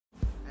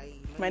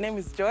My name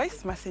is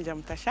Joyce Masinja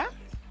Mtasha.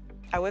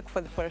 I work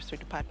for the Forestry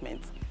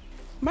Department.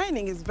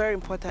 Mining is very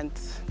important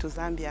to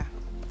Zambia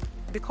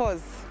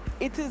because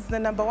it is the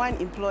 #1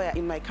 employer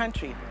in my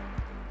country.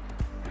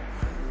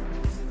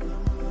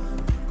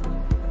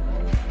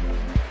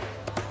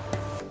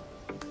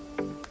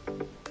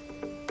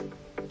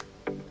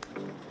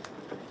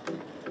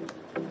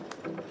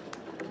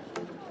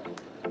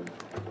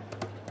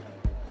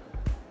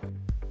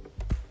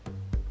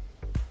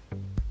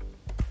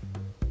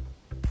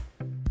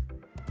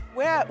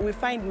 Where we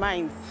find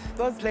mines,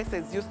 those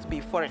places used to be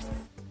forests.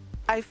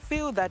 I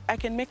feel that I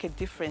can make a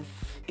difference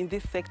in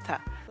this sector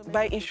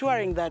by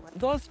ensuring that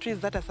those trees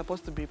that are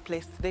supposed to be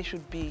replaced, they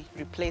should be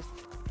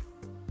replaced.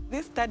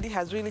 This study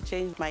has really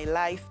changed my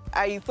life.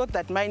 I thought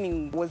that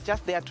mining was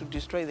just there to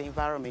destroy the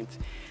environment,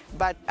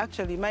 but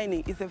actually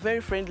mining is a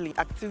very friendly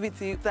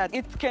activity that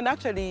it can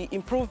actually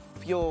improve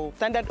your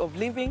standard of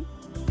living.